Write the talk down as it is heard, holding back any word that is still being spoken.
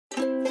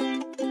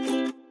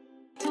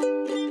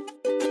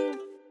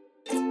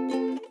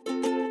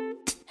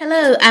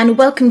Hello and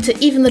welcome to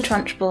Even the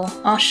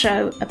Trunchbull, our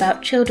show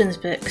about children's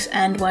books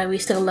and why we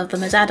still love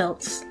them as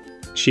adults.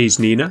 She's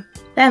Nina.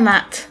 They're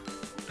Matt.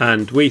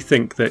 And we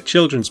think that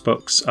children's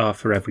books are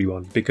for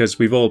everyone because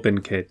we've all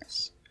been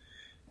kids.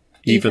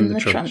 Even the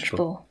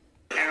Trunchbull.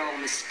 They're all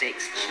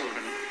mistakes,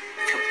 children.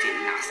 Filthy,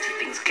 nasty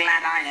things.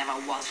 Glad I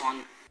never was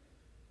one.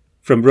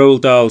 From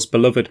Roald Dahl's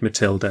beloved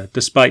Matilda,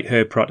 despite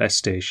her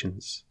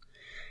protestations.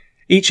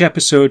 Each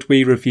episode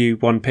we review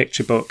one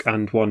picture book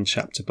and one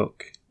chapter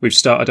book. We've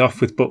started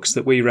off with books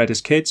that we read as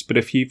kids, but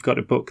if you've got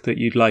a book that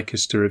you'd like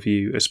us to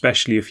review,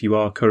 especially if you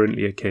are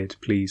currently a kid,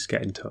 please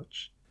get in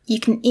touch. You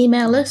can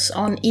email us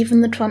on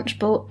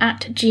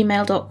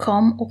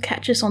eventhetrunchbull@gmail.com or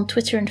catch us on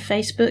Twitter and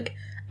Facebook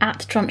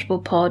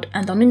 @TrunchbullPod,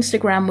 and on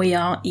Instagram we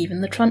are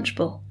Even the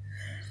Trunchbull.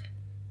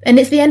 And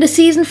it's the end of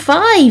season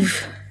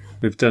 5!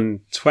 We've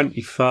done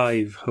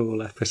 25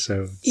 whole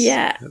episodes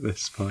at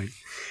this point.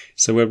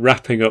 So we're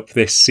wrapping up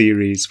this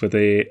series with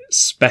a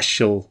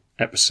special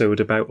episode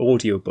about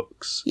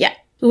audiobooks. Yeah,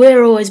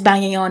 we're always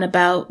banging on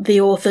about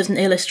the authors and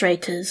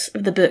illustrators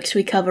of the books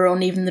we cover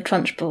on Even the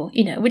Trunchbull,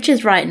 which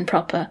is right and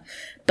proper.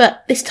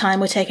 But this time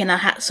we're taking our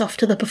hats off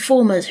to the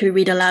performers who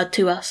read aloud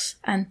to us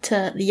and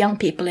to the young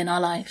people in our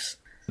lives.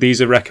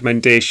 These are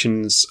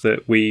recommendations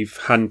that we've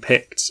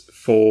handpicked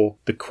for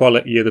the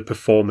quality of the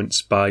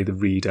performance by the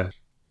reader.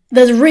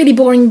 There's a really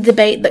boring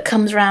debate that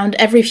comes around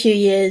every few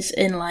years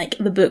in,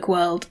 the book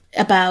world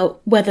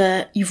about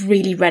whether you've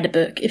really read a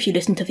book if you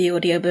listen to the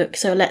audiobook,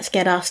 so let's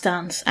get our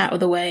stance out of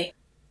the way.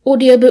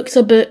 Audiobooks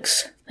are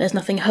books. There's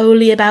nothing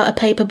holy about a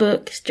paper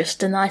book. It's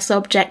just a nice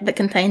object that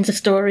contains a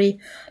story.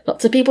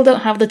 Lots of people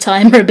don't have the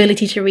time or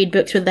ability to read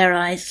books with their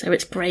eyes, so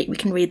it's great we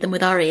can read them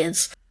with our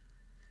ears.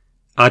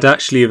 I'd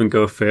actually even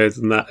go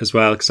further than that as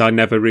well, because I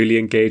never really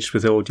engaged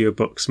with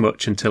audiobooks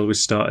much until we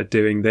started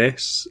doing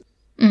this.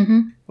 Mm-hmm.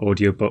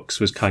 Audiobooks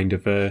was kind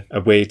of a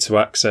way to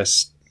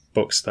access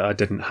books that I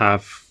didn't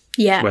have,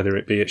 whether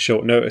it be at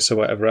short notice or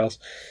whatever else.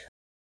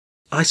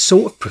 I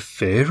sort of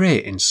prefer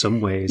it in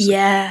some ways.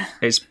 Yeah.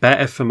 It's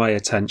better for my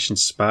attention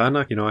span.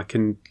 I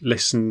can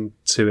listen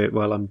to it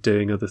while I'm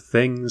doing other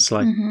things.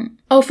 Mm-hmm.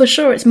 Oh, for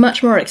sure. It's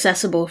much more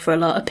accessible for a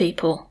lot of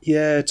people.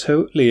 Yeah,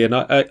 totally. And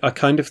I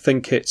kind of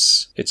think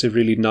it's a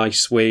really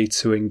nice way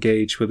to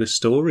engage with a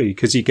story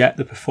because you get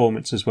the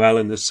performance as well,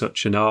 and there's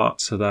such an art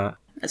to that.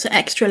 It's an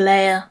extra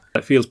layer.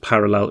 It feels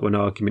parallel to an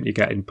argument you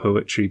get in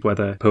poetry,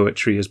 whether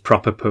poetry is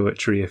proper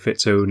poetry if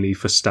it's only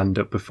for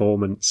stand-up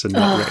performance and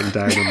not written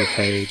down on the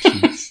page.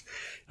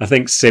 I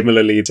think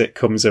similarly it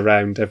comes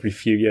around every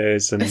few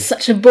years. And it's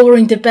such a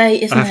boring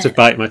debate, isn't it? I have to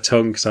bite my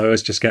tongue because I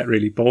always just get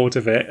really bored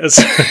of it.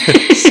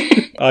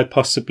 I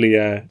possibly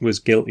was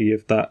guilty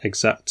of that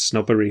exact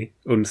snobbery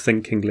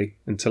unthinkingly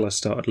until I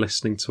started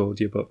listening to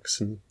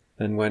audiobooks and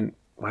then went,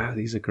 wow,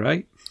 these are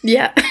great.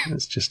 Yeah.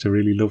 It's just a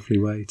really lovely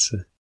way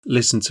to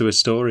listen to a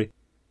story.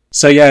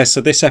 So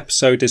this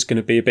episode is going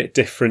to be a bit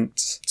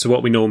different to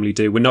what we normally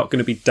do. We're not going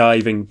to be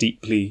diving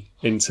deeply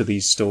into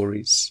these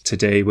stories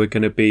today. We're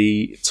going to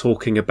be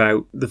talking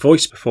about the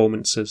voice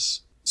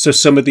performances. So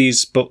some of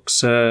these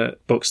books are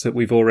books that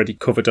we've already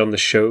covered on the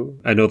show,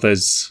 and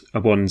others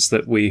are ones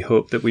that we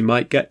hope that we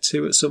might get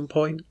to at some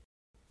point.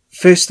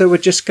 First though, we're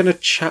just going to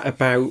chat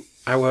about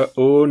our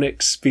own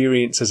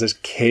experiences as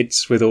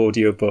kids with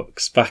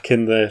audiobooks back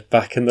in the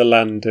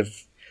land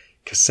of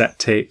cassette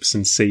tapes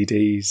and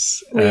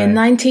CDs. We're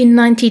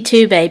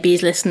 1992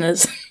 babies,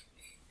 listeners.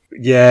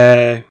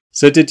 Yeah.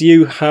 So did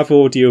you have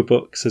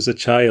audiobooks as a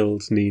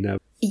child, Nina?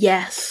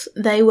 Yes,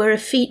 they were a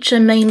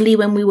feature mainly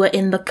when we were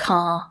in the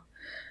car.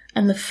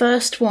 And the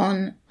first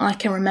one I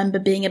can remember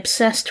being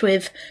obsessed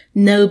with,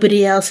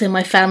 nobody else in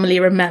my family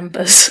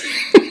remembers.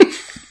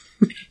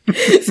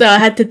 So I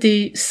had to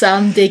do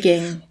some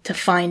digging to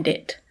find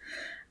it.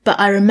 But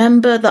I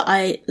remember that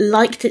I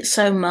liked it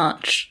so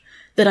much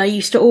that I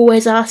used to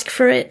always ask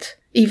for it,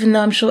 even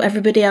though I'm sure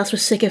everybody else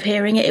was sick of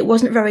hearing it. It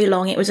wasn't very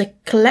long. It was a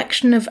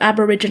collection of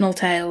Aboriginal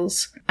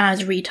tales,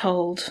 as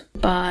retold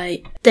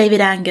by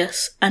David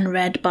Angus and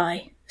read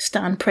by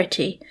Stan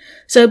Pretty.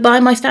 So by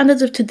my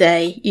standards of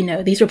today,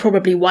 these were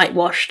probably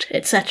whitewashed,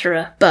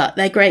 etc. But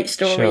they're great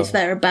stories. Sure.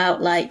 They're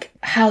about,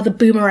 how the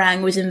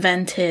boomerang was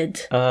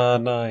invented. Ah,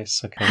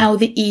 nice. Okay. How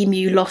the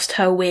emu lost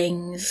her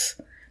wings.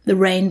 The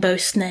rainbow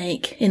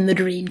snake in the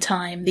dream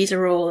time. These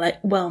are all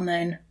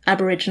well-known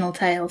Aboriginal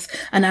tales.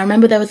 And I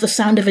remember there was the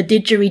sound of a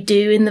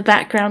didgeridoo in the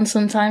background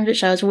sometimes,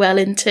 which I was well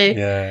into.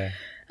 Yeah.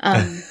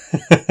 I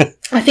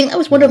think that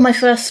was one of my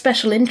first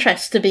special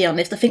interests, to be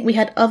honest. I think we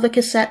had other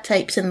cassette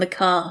tapes in the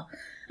car,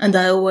 and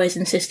I always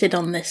insisted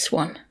on this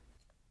one.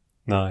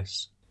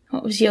 Nice.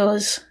 What was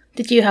yours?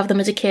 Did you have them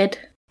as a kid?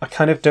 I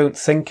kind of don't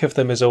think of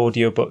them as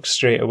audiobooks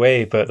straight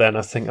away, but then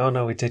I think, oh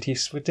no, we did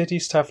used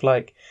to have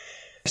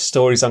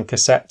stories on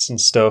cassettes and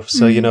stuff.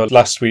 So,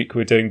 last week we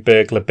were doing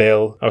Burglar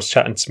Bill. I was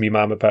chatting to my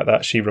mum about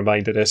that. She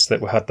reminded us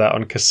that we had that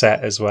on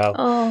cassette as well.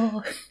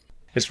 Oh.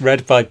 It's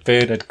read by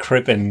Bernard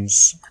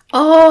Cribbins.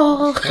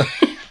 Oh,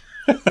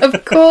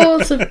 of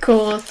course.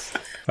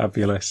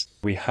 Fabulous.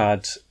 We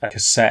had a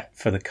cassette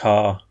for the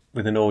car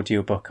with an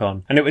audiobook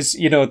on. And it was,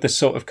 you know, the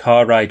sort of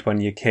car ride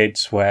when you're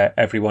kids where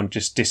everyone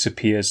just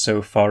disappears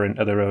so far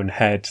into their own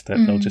head that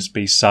there'll just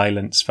be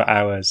silence for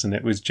hours. And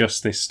it was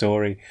just this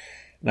story.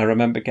 And I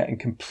remember getting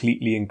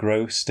completely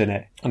engrossed in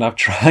it. And I've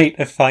tried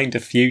to find a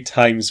few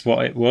times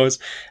what it was.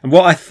 And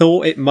what I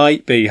thought it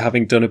might be,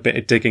 having done a bit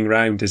of digging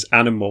around, is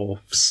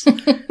Animorphs.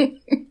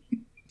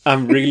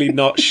 I'm really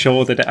not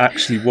sure that it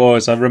actually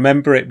was. I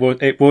remember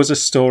it was a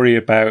story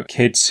about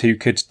kids who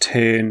could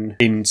turn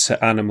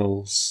into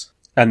animals.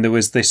 And there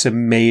was this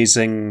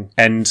amazing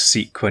end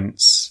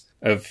sequence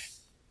of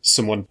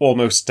someone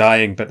almost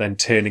dying but then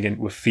turning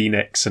into a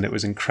phoenix, and it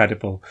was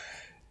incredible.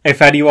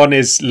 If anyone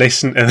is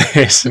listening to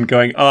this and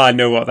going, oh, I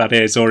know what that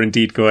is, or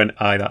indeed going,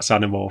 aye, that's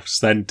Animorphs,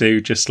 then do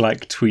just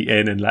like tweet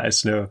in and let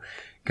us know,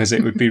 because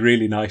it would be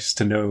really nice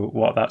to know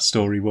what that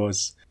story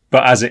was.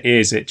 But as it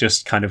is, it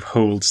just kind of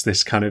holds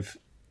this kind of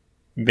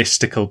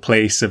mystical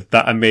place of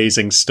that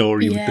amazing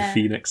story with the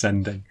phoenix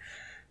ending.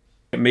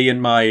 Me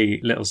and my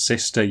little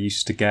sister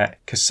used to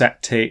get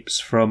cassette tapes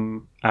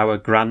from our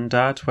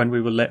granddad when we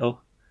were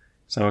little.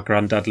 So our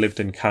granddad lived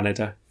in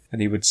Canada,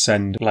 and he would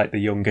send, like, the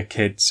younger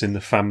kids in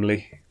the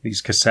family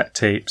these cassette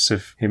tapes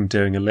of him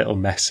doing a little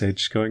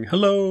message going,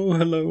 hello,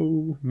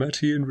 hello,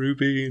 Matty and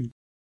Ruby.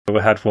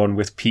 We had one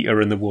with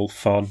Peter and the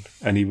Wolf on,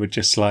 and he would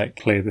just, like,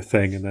 play the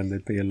thing, and then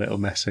there'd be a little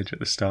message at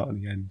the start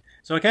and the end.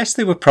 So I guess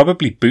they were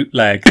probably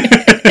bootleg.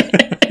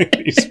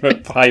 These were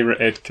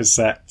pirated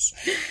cassettes.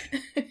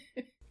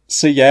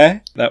 So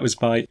yeah, that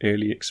was my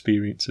early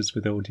experiences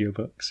with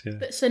audiobooks,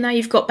 yeah. So now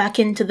you've got back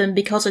into them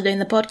because of doing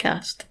the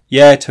podcast?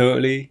 Yeah,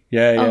 totally.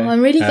 Yeah. Oh,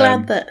 I'm really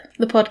glad that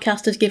the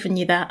podcast has given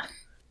you that.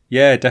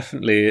 Yeah,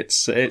 definitely.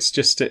 It's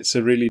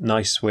a really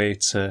nice way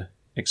to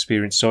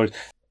experience stories.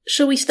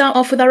 Shall we start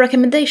off with our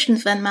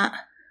recommendations then, Matt?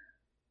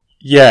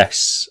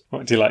 Yes. What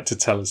would you like to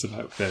tell us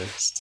about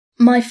first?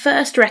 My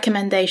first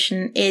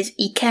recommendation is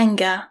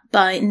Ikenga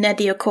by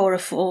Nnedi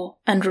Okorafor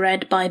and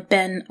read by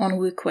Ben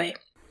Onwukwe.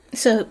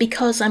 So,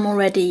 because I'm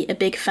already a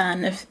big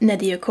fan of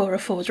Nnedi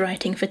Okorafor's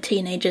writing for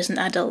teenagers and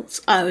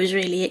adults, I was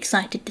really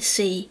excited to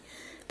see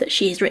that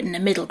she has written a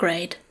middle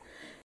grade.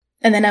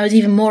 And then I was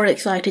even more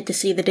excited to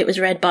see that it was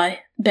read by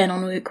Ben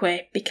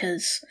Onwukwe,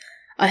 because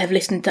I have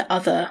listened to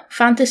other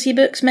fantasy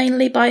books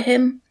mainly by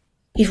him.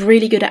 He's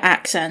really good at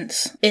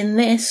accents. In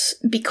this,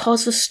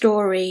 because the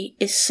story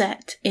is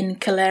set in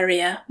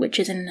Kaleria, which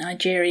is in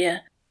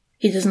Nigeria,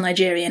 he does a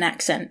Nigerian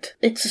accent.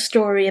 It's a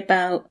story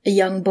about a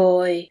young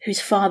boy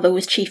whose father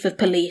was chief of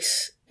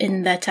police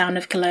in their town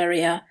of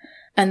Kaleria,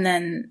 and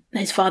then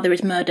his father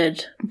is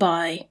murdered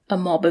by a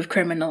mob of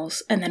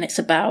criminals, and then it's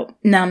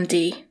about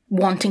Nnamdi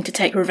wanting to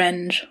take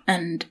revenge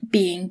and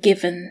being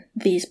given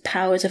these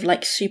powers of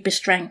like super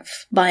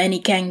strength by an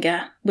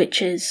Ikenga,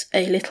 which is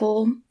a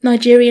little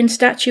Nigerian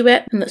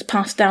statuette and that's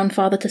passed down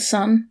father to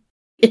son.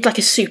 It's like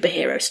a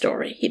superhero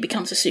story. He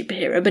becomes a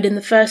superhero, but in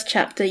the first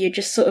chapter you're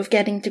just sort of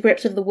getting to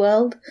grips with the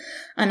world,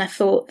 and I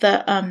thought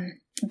that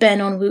Ben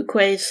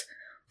Onwukwe's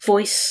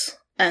voice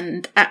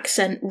and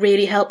accent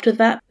really helped with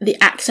that. The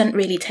accent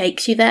really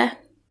takes you there.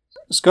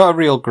 It's got a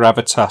real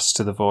gravitas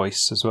to the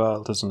voice as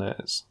well, doesn't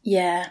it?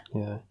 Yeah.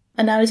 Yeah.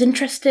 And I was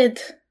interested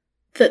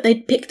that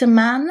they'd picked a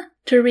man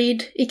to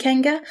read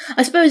Ikenga.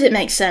 I suppose it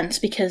makes sense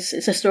because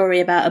it's a story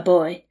about a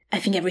boy. I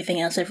think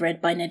everything else I've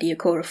read by Nnedi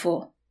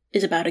Okorafor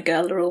is about a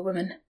girl or a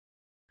woman.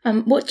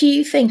 What do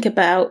you think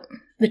about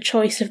the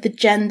choice of the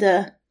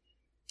gender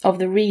of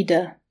the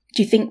reader?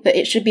 Do you think that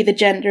it should be the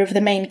gender of the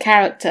main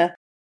character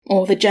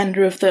or the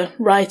gender of the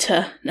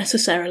writer,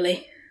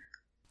 necessarily?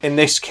 In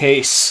this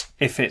case,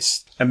 if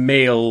it's a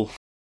male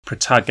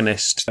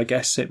protagonist, I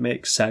guess it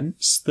makes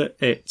sense that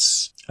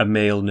it's a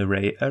male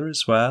narrator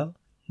as well.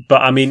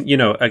 But I mean, you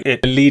know,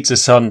 it leads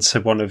us on to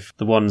one of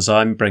the ones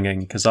I'm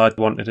bringing, because I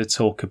wanted to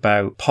talk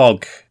about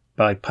Pog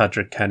by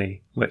Padraig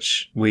Kenny,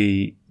 which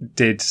we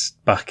did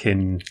back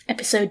in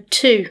episode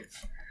 2.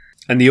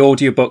 And the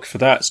audiobook for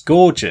that's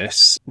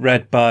gorgeous,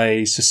 read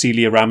by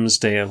Cecilia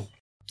Ramsdale.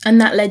 And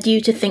that led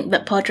you to think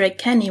that Padraig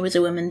Kenny was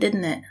a woman,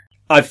 didn't it?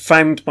 I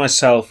found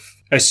myself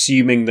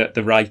assuming that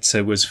the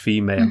writer was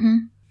female. Mm-hmm.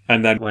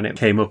 And then when it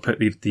came up at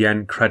the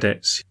end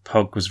credits,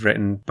 Pog was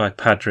written by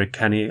Padraig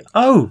Kenny.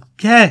 Oh,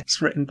 yeah,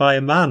 it's written by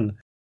a man.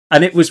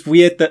 And it was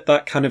weird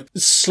that kind of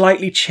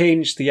slightly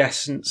changed the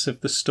essence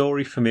of the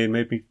story for me and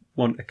made me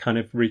want to kind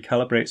of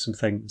recalibrate some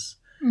things.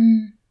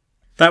 Mm.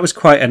 That was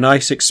quite a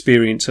nice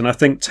experience, and I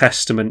think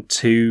testament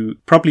to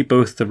probably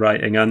both the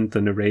writing and the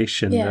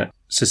narration, that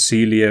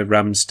Cecilia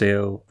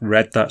Ramsdale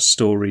read that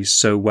story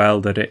so well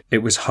that it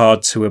was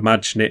hard to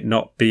imagine it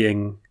not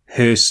being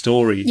her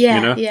story, you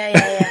know?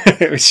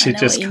 Yeah. She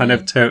just kind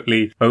of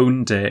totally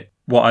owned it.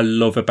 What I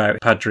love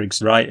about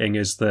Padraig's writing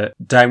is that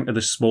down to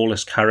the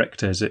smallest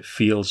characters, it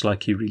feels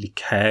like he really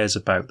cares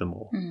about them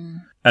all.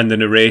 Mm. And the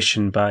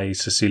narration by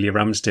Cecilia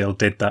Ramsdale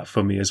did that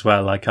for me as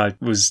well. Like, I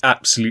was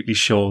absolutely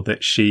sure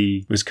that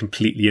she was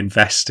completely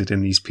invested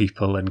in these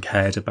people and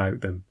cared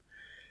about them.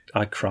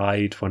 I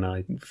cried when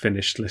I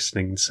finished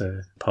listening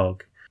to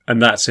Pog.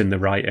 And that's in the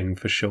writing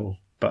for sure.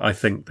 but I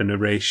think the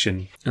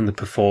narration and the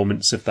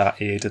performance of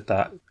that aided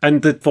that.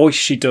 And the voice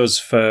she does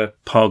for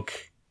Pog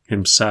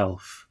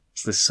himself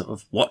is this sort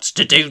of, what's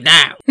to do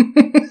now?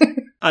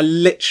 I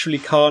literally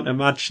can't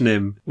imagine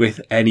him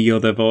with any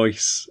other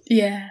voice.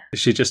 Yeah.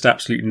 She just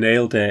absolutely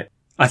nailed it.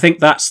 I think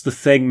that's the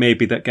thing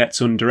maybe that gets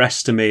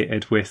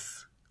underestimated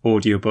with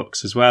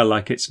audiobooks as well.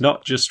 Like, it's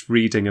not just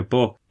reading a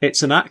book,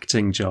 it's an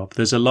acting job.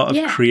 There's a lot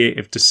of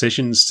creative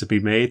decisions to be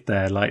made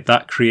there. Like,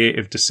 that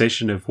creative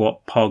decision of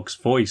what Pog's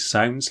voice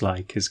sounds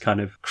like is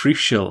kind of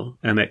crucial,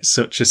 and it's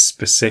such a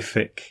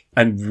specific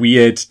and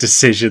weird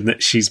decision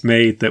that she's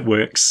made that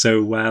works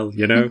so well,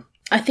 you know?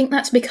 I think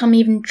that's become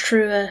even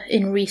truer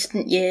in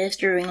recent years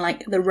during,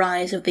 like, the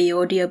rise of the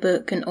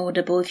audiobook and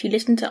Audible. If you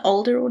listen to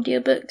older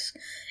audiobooks,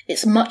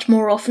 it's much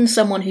more often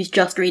someone who's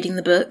just reading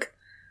the book.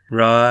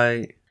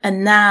 Right.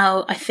 And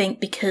now, I think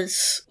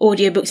because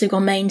audiobooks have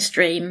gone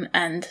mainstream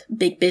and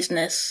big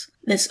business,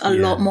 there's a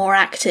lot more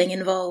acting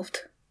involved.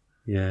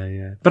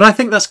 Yeah. But I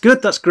think that's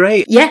good, that's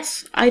great.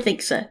 Yes, I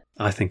think so.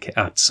 I think it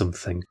adds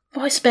something.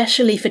 Well,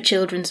 especially for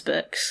children's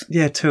books.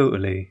 Yeah,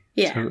 totally.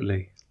 Yeah.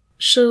 Totally.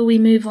 Shall we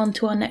move on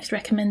to our next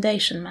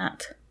recommendation,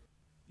 Matt?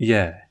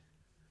 Yeah.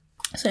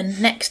 So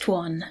next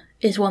one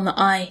is one that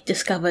I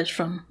discovered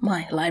from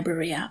my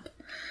library app.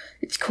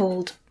 It's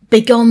called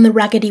Begone the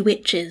Raggedy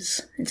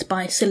Witches. It's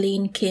by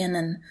Celine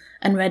Kiernan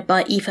and read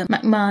by Aoife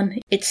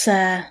McMahon. It's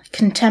a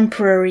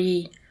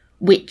contemporary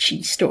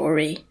witchy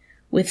story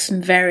with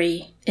some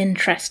very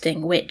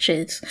interesting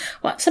witches.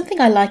 Well, something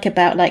I like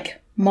about,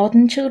 like,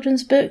 modern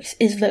children's books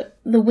is that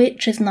the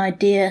witch as an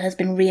idea has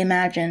been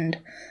reimagined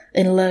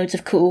in loads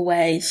of cool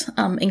ways,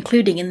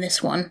 including in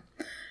this one.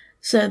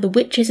 So the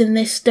witches in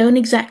this don't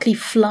exactly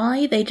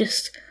fly, they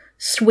just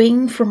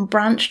swing from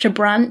branch to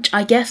branch,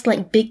 I guess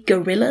like big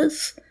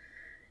gorillas.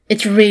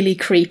 It's really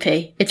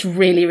creepy. It's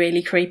really,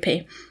 really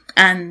creepy.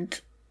 And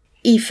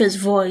Aoife's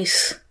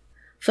voice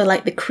for,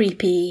 like, the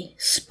creepy,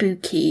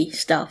 spooky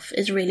stuff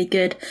is really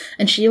good.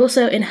 And she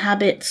also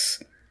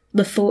inhabits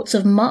the thoughts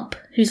of Mup,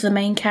 who's the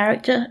main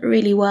character,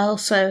 really well.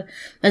 So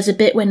there's a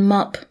bit when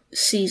Mup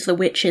sees the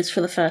witches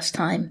for the first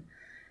time,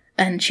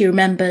 and she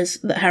remembers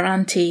that her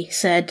auntie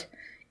said,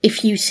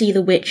 if you see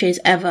the witches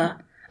ever,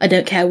 I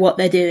don't care what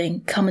they're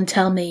doing, come and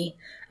tell me,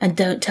 and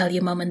don't tell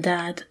your mum and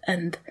dad.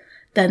 And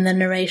then the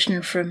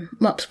narration from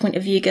Mup's point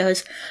of view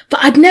goes,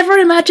 but I'd never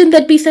imagined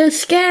they'd be so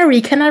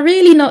scary, can I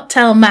really not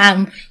tell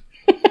ma'am?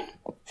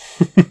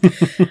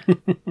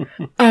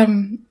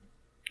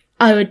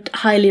 I would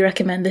highly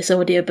recommend this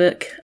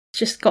audiobook. It's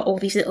just got all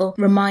these little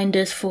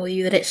reminders for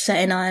you that it's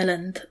set in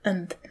Ireland,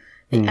 and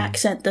the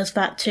accent does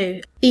that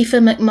too. Aoife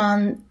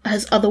McMahon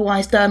has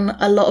otherwise done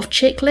a lot of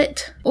chick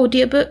lit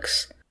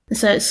audiobooks, and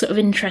so it's sort of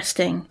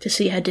interesting to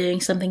see her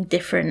doing something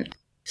different.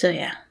 So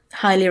yeah,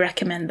 highly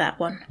recommend that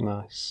one.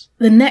 Nice.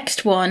 The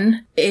next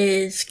one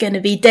is going to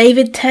be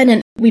David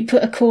Tennant. We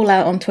put a call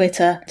out on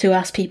Twitter to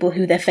ask people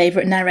who their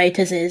favourite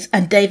narrators is,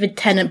 and David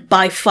Tennant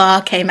by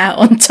far came out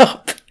on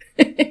top.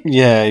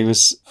 Yeah, he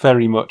was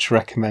very much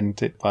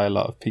recommended by a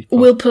lot of people.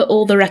 We'll put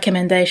all the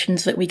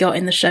recommendations that we got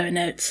in the show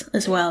notes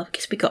as well,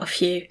 because we got a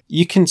few.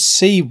 You can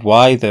see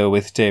why, though,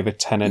 with David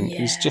Tennant.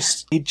 Yeah.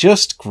 He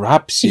just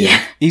grabs you.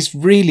 Yeah. He's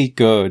really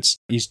good.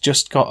 He's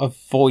just got a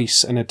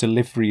voice and a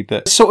delivery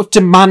that sort of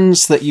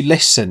demands that you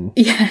listen.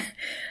 Yeah.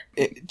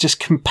 It just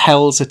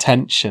compels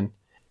attention.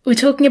 We're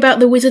talking about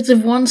the Wizards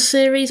of Once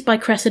series by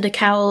Cressida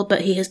Cowell,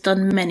 but he has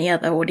done many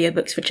other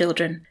audiobooks for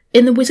children.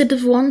 In The Wizard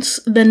of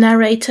Once, the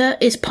narrator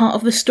is part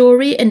of the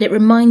story, and it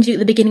reminds you at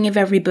the beginning of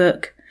every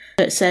book.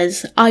 It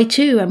says, I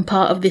too am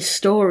part of this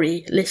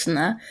story,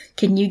 listener.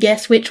 Can you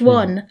guess which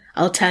one?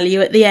 I'll tell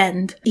you at the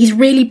end. He's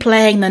really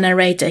playing the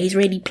narrator. He's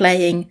really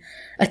playing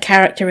a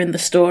character in the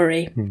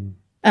story.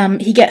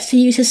 He gets to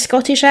use his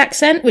Scottish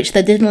accent, which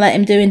they didn't let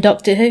him do in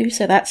Doctor Who,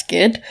 so that's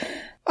good.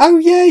 Oh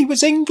yeah, he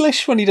was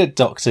English when he did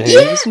Doctor Who,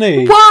 wasn't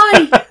he?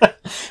 Why?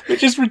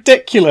 Which is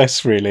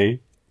ridiculous, really.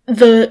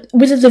 The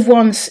Wizards of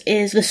Once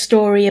is the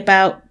story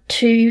about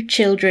two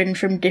children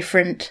from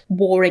different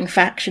warring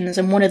factions,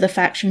 and one of the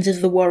factions is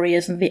the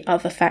Warriors and the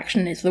other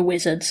faction is the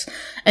Wizards.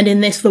 And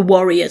in this, the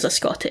Warriors are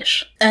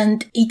Scottish.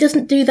 And he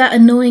doesn't do that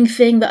annoying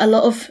thing that a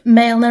lot of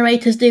male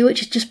narrators do,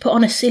 which is just put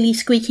on a silly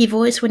squeaky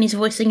voice when he's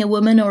voicing a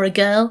woman or a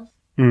girl.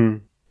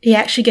 He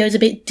actually goes a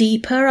bit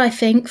deeper, I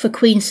think, for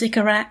Queen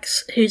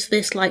Sycorax, who's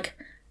this, like,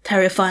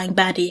 terrifying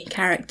baddie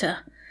character.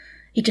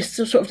 He just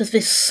sort of does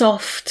this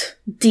soft,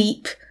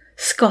 deep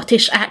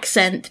Scottish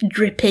accent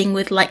dripping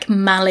with, like,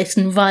 malice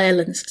and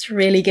violence. It's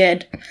really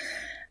good.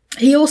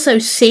 He also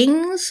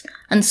sings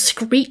and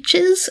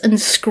screeches and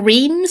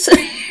screams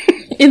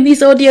in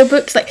these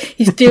audiobooks. Like,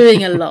 he's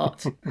doing a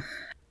lot.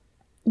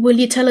 Will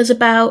you tell us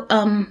about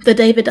the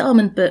David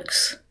Almond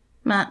books,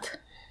 Matt?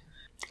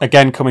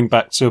 Again, coming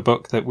back to a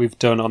book that we've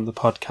done on the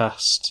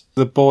podcast,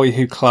 The Boy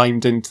Who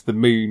Climbed into the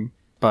Moon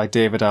by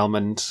David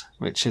Almond,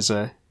 which is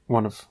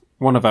one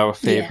of our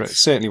favourites,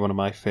 certainly one of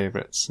my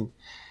favourites.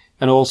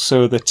 And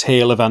also The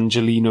Tale of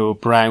Angelino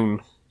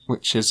Brown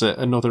which is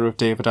another of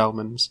David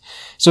Almond's.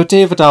 So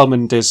David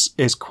Almond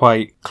is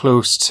quite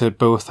close to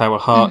both our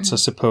hearts, I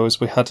suppose.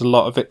 We had a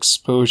lot of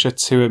exposure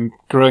to him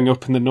growing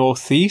up in the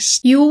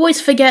Northeast. You always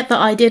forget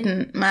that I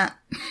didn't, Matt.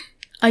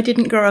 I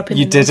didn't grow up in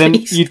the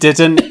Northeast. You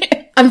didn't?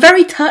 I'm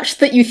very touched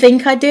that you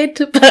think I did,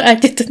 but I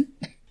didn't.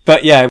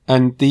 But yeah,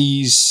 and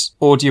these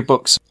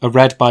audiobooks are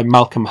read by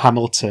Malcolm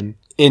Hamilton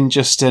in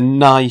just a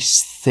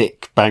nice,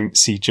 thick,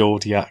 bouncy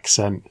Geordie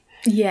accent.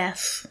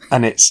 Yes.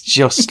 And it's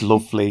just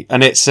lovely.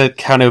 And it's a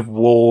kind of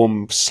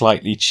warm,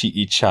 slightly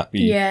cheeky,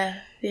 chappy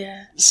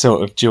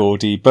sort of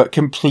Geordie, but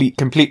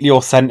completely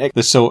authentic.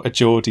 The sort of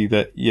Geordie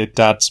that your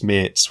dad's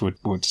mates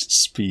would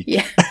speak.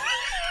 Yeah.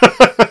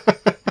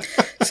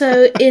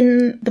 So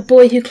in The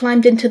Boy Who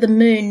Climbed into the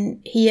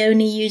Moon, he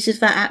only uses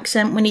that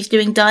accent when he's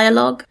doing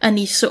dialogue, and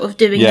he's sort of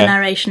doing the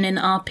narration in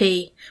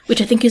RP,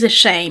 which I think is a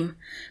shame.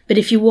 But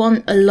if you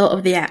want a lot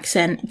of the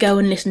accent, go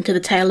and listen to The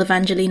Tale of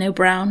Angelino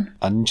Brown.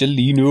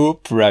 Angelino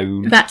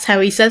Brown. That's how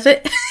he says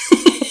it.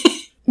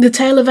 The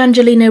Tale of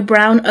Angelino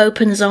Brown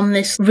opens on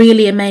this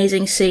really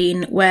amazing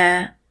scene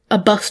where a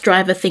bus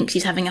driver thinks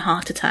he's having a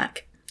heart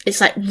attack.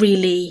 It's like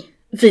really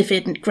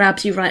vivid and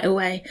grabs you right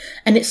away.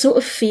 And it sort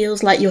of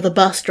feels like you're the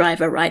bus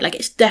driver, right? Like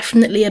it's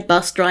definitely a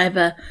bus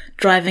driver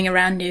driving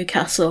around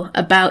Newcastle,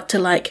 about to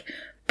like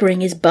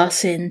bring his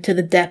bus in to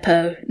the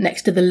depot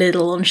next to the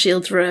Lidl on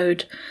Shields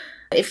Road.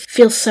 It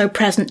feels so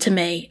present to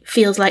me.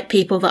 Feels like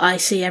people that I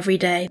see every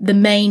day. The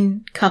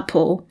main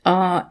couple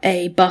are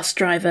a bus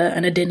driver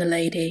and a dinner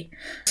lady.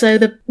 So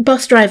the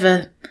bus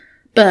driver,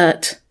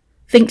 Bert,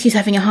 thinks he's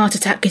having a heart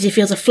attack because he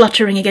feels a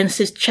fluttering against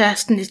his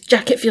chest and his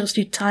jacket feels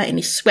too tight and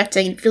he's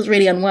sweating and feels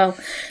really unwell.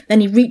 Then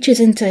he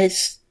reaches into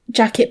his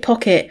jacket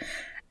pocket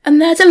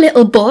and there's a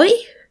little boy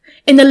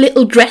in a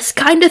little dress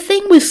kind of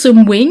thing with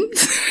some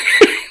wings.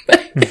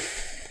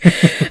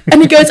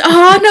 And he goes,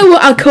 I know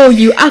what I'll call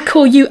you. I'll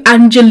call you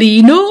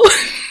Angelino.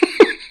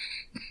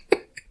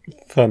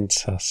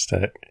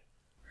 Fantastic.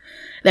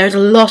 There's a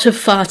lot of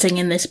farting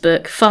in this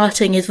book.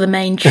 Farting is the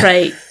main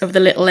trait of the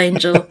little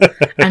angel,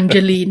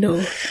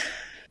 Angelino.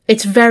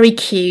 It's very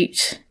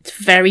cute. It's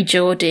very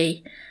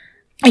Geordie.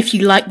 If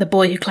you like The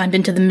Boy Who Climbed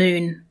into the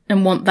Moon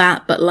and want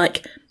that, but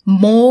like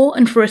more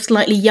and for a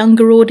slightly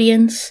younger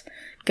audience,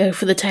 go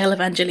for The Tale of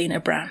Angelino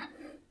Brown.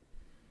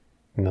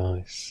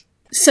 Nice.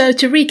 So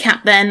to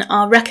recap then,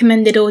 our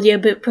recommended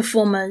audiobook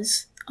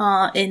performers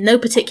are in no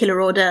particular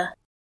order.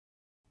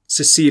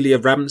 Cecilia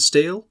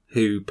Ramsdale,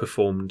 who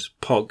performed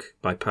Pog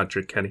by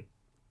Padraig Kenny.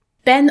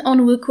 Ben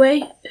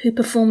Onwukwe, who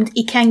performed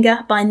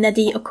Ikenga by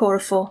Nnedi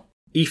Okorafor.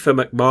 Aoife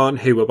McMahon,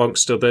 who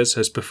amongst others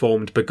has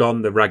performed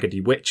Begone the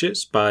Raggedy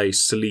Witches by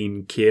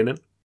Celine Kiernan.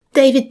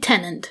 David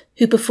Tennant,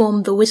 who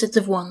performed The Wizards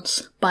of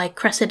Once by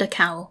Cressida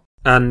Cowell.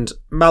 And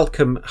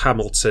Malcolm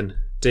Hamilton,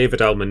 David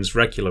Almond's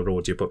regular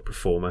audiobook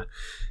performer,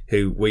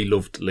 who we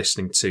loved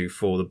listening to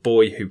for The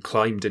Boy Who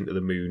Climbed into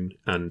the Moon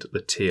and The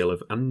Tale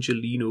of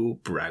Angelino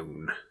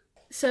Brown.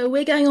 So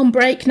we're going on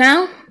break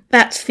now.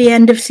 That's the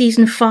end of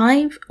season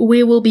 5.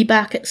 We will be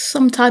back at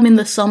some time in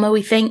the summer,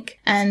 we think.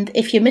 And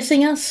if you're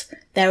missing us,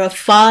 there are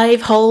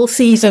 5 whole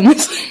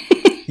seasons.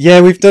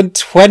 Yeah, we've done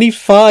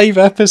 25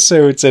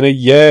 episodes in a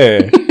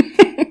year,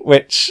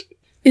 which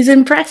is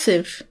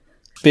impressive.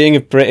 Being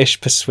of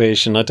British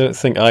persuasion, I don't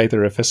think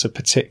either of us are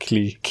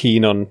particularly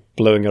keen on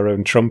blowing our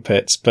own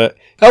trumpets, but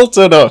well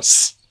done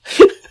us.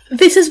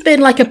 This has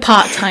been like a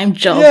part-time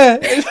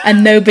job,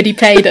 and nobody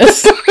paid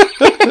us.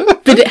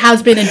 But it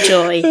has been a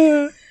joy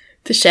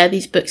to share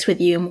these books with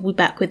you, and we'll be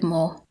back with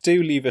more.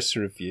 Do leave us a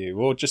review,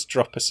 or just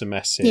drop us a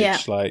message. Yeah.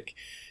 Like,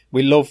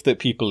 we love that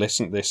people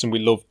listen to this, and we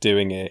love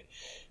doing it.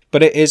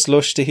 But it is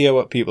lush to hear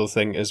what people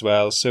think as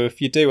well. So if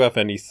you do have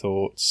any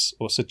thoughts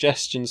or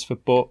suggestions for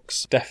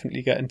books,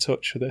 definitely get in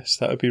touch with us.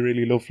 That would be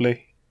really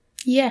lovely.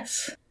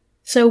 Yes.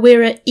 So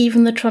we're at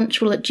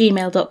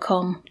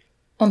eventhetrunchbull@gmail.com,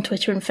 on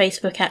Twitter and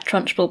Facebook at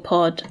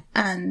TrunchbullPod,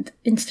 and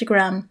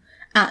Instagram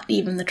at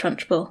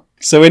eventhetrunchbull.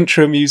 So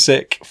intro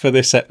music for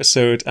this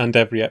episode and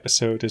every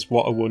episode is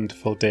What a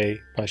Wonderful Day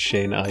by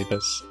Shane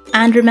Ivers.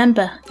 And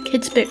remember,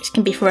 kids' books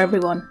can be for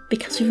everyone,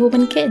 because we've all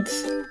been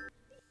kids.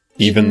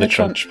 Even the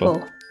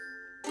Trunchbull.